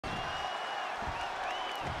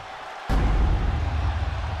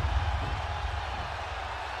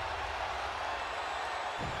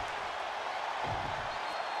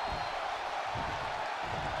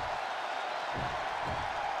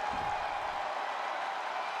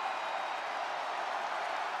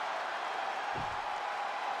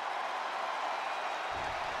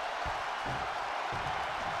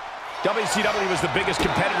WCW was the biggest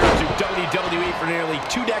competitor to WWE for nearly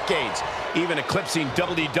 2 decades, even eclipsing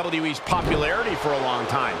WWE's popularity for a long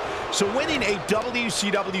time. So winning a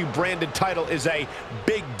WCW branded title is a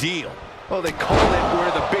big deal. Well, they call it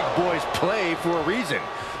where the big boys play for a reason.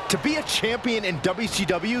 To be a champion in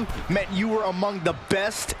WCW meant you were among the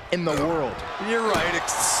best in the world. You're right,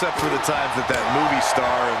 except for the times that movie star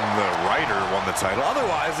and the writer won the title.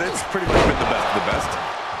 Otherwise, it's pretty much been the best of the best.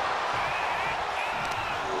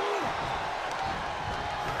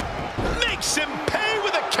 Makes him pay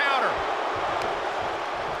with a counter.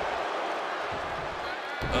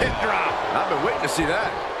 Hip drop. I've been waiting to see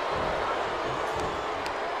that.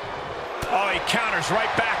 Oh, he counters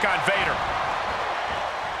right back on Vader.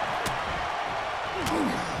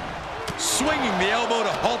 Swinging the elbow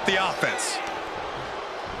to halt the offense.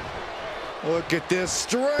 Look at this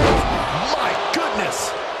strength. My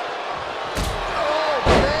goodness. Oh,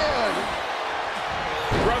 man.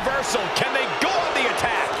 Reversal. Can they go on the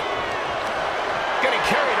attack? Getting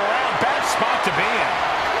carried around. Bad spot to be in.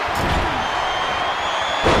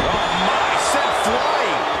 Oh, my. Sent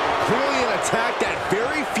flying. Clearly an attack that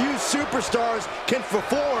very few superstars can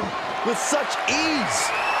perform with such ease.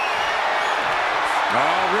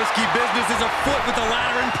 Oh, risky business is afoot with the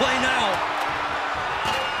ladder in play now.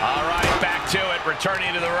 All right, back to it,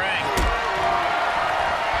 returning to the ring.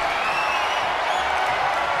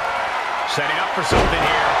 Setting up for something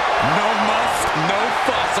here. No muss, no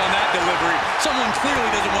fuss on that delivery. Someone clearly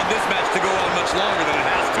doesn't want this match to go on much longer than it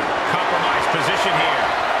has to. Compromised position here.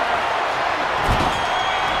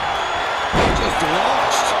 Just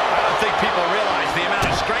launched. I don't think people realize the amount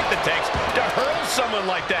of strength it takes to hurl someone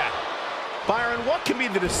like that. Byron, what can be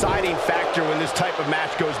the deciding factor when this type of match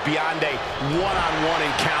goes beyond a one-on-one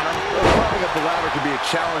encounter? Well, climbing up the ladder can be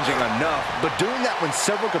challenging enough, but doing that when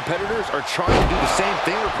several competitors are trying to do the same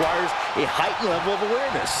thing requires a heightened level of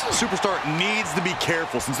awareness. Superstar needs to be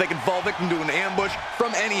careful since they can fall victim to an ambush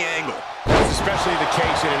from any angle. That's especially the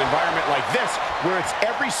case in an environment like this, where it's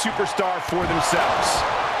every superstar for themselves.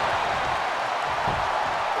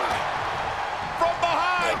 From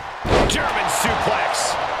behind, German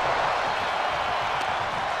suplex.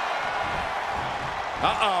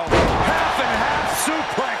 Uh-oh. Half and half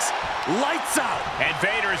suplex. Lights out. And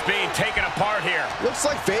Vader is being taken apart here. Looks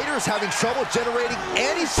like Vader is having trouble generating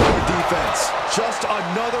any sort of defense. Just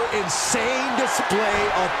another insane display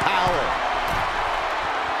of power.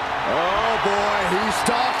 Oh, boy, he's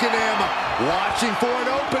stalking him. Watching for an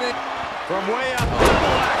opening. From way up,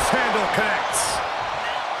 double axe handle connects.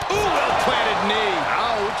 Ooh, well-planted knee.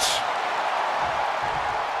 Ouch.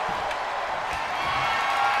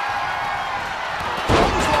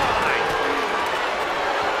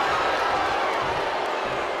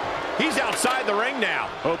 He's outside the ring now.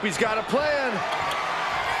 Hope he's got a plan.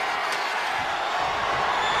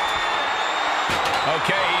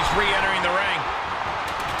 Okay, he's re-entering the ring.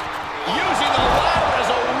 Using the ladder as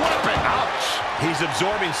a weapon. Ouch. He's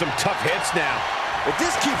absorbing some tough hits now. If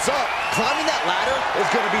this keeps up, climbing that ladder is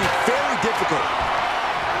going to be very difficult.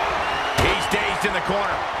 He's dazed in the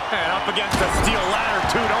corner. And up against the steel ladder,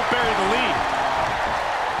 too. Don't bury the lead.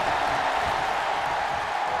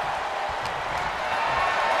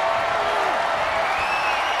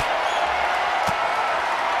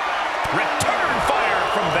 Return fire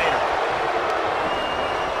from Vader.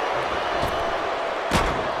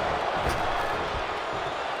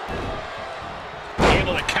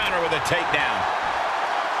 Able to counter with a takedown.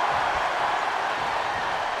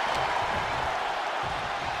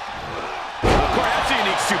 Of course, that's a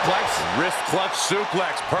unique suplex. Wrist clutch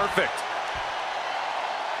suplex. Perfect.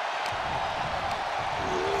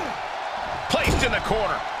 Placed in the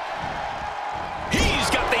corner. He's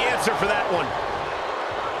got the answer for that one.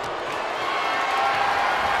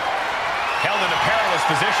 Held in a perilous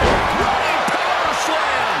position. Running power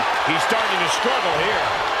slam. He's starting to struggle here.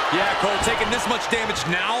 Yeah, Cole, taking this much damage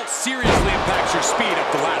now seriously impacts your speed up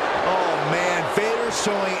the ladder. Oh, man, Vader's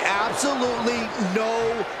showing absolutely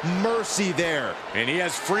no mercy there. And he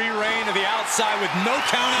has free reign to the outside with no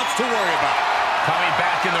countouts to worry about. Coming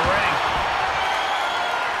back in the ring.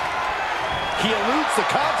 He eludes the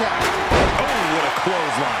contact. Oh, what a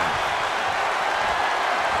clothesline.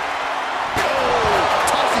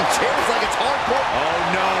 Chairs like it's hardcore. Oh,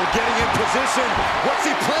 no, getting in position. What's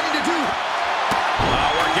he planning to do?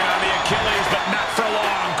 Working on the Achilles, but not for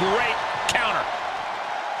long. Great counter.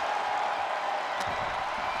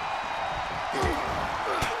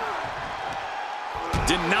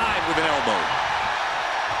 Denied with an elbow.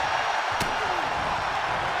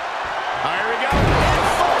 Here we go.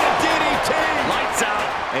 Fucking DDT. Lights out.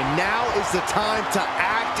 And now is the time to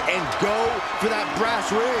act and go for that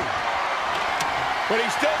brass ring. But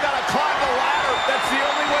he's still got to climb the ladder. That's the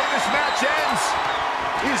only way this match ends.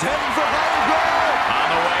 He's heading for higher ground. On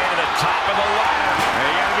the way to the top of the ladder. And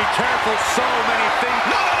you gotta be careful, so many things.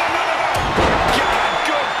 No. God,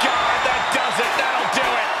 good God, that does it. That'll do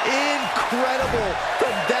it. Incredible.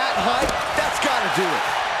 From that height, that's got to do it.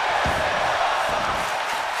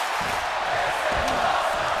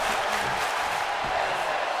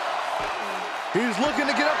 He's looking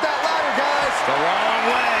to get up that ladder, guys. The wrong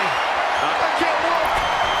way. I can't look.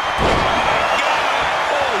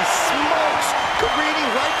 Holy smokes. Careening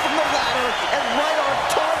right from the ladder and right on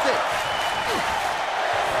target.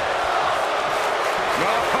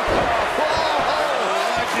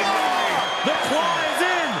 The claw is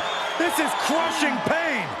in. This is crushing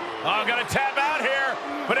pain. I'm going to tap out here,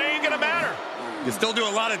 but it ain't going to matter. You still do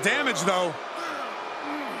a lot of damage, though.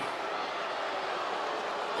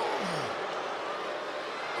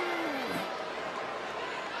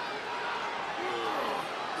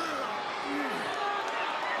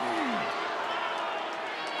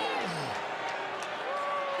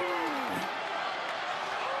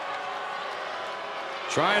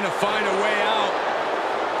 Trying to find a way out.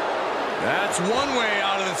 That's one way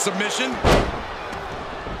out of the submission.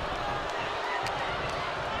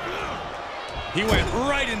 He went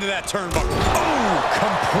right into that turnbuckle. Oh,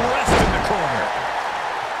 compressed in the corner.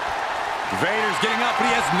 Vader's getting up, but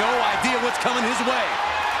he has no idea what's coming his way.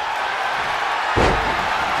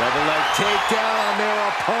 Double leg takedown on their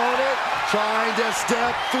opponent. Trying to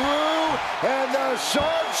step through, and the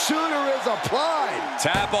sharpshooter is applied.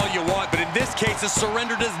 Tap all you want, but in this case, a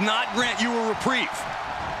surrender does not grant you a reprieve.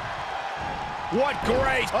 What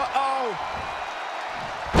great. Uh-oh.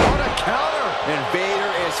 What a counter. And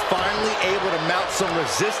Vader is finally able to mount some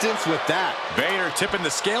resistance with that. Vader tipping the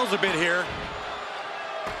scales a bit here.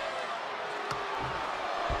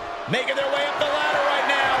 Making their way up the ladder right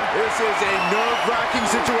now. This is a nerve-wracking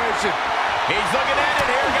situation. He's looking at it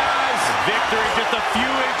here, guys. Victory just a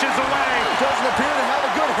few inches away. Doesn't appear to have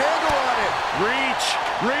a good handle on it. Reach.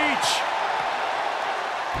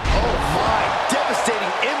 Oh my,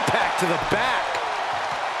 devastating impact to the back.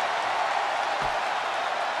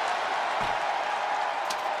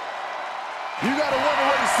 You gotta wonder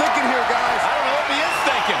what he's thinking here, guys. I don't know what he is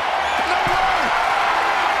thinking. No way.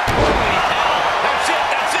 Holy hell.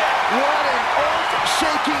 That's it. What an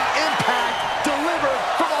earth-shaking impact delivered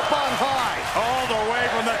from up on high. All the way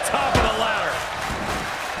from the top of the ladder.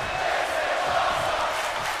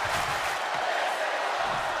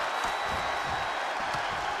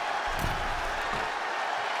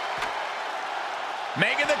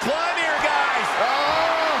 Making the climb here, guys.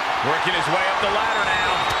 Oh. Working his way up the ladder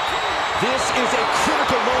now. This is a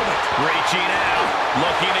critical moment. Reaching out,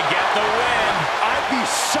 looking to get the win. I'd be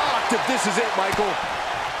shocked if this is it, Michael.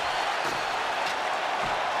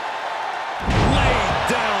 Laid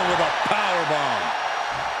down with a powerbomb.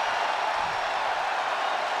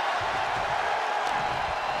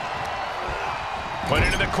 Put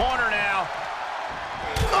into the corner now.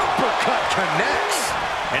 Uppercut connects.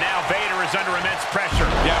 And now Vader is under immense pressure.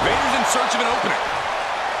 Yeah, Vader's in search of an opening.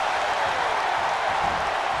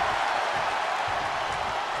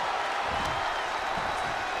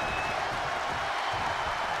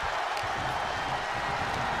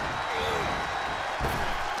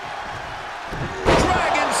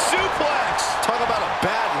 Dragon suplex. Talk about a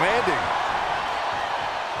bad landing.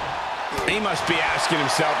 He must be asking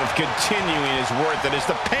himself if continuing is worth it. Is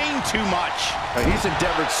the pain too much? He's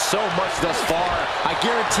endeavored so much thus far. I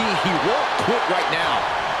guarantee he won't quit right now.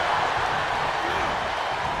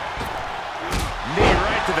 Knee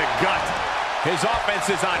right to the gut. His offense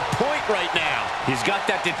is on point right now. He's got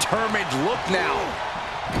that determined look now.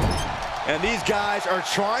 And these guys are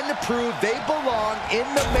trying to prove they belong in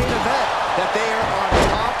the main event, that they are on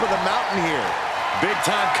top of the mountain here.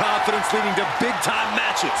 Big-time confidence leading to big-time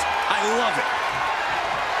matches. I love it.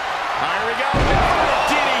 Here we go.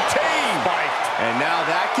 DDT. Spiked. And now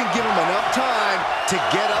that can give him enough time to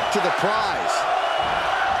get up to the prize.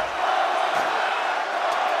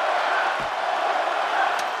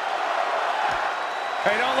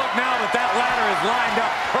 Hey, don't look now, but that ladder is lined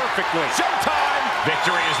up perfectly. Showtime.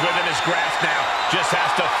 Victory is within his grasp now. Just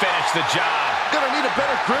has to finish the job. Gonna need a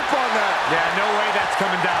better grip on that. Yeah, no way that's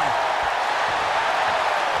coming down.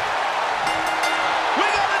 We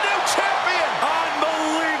got a new champion.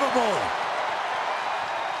 Unbelievable.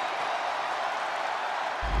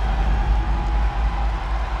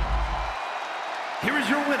 Here is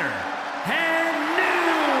your winner, and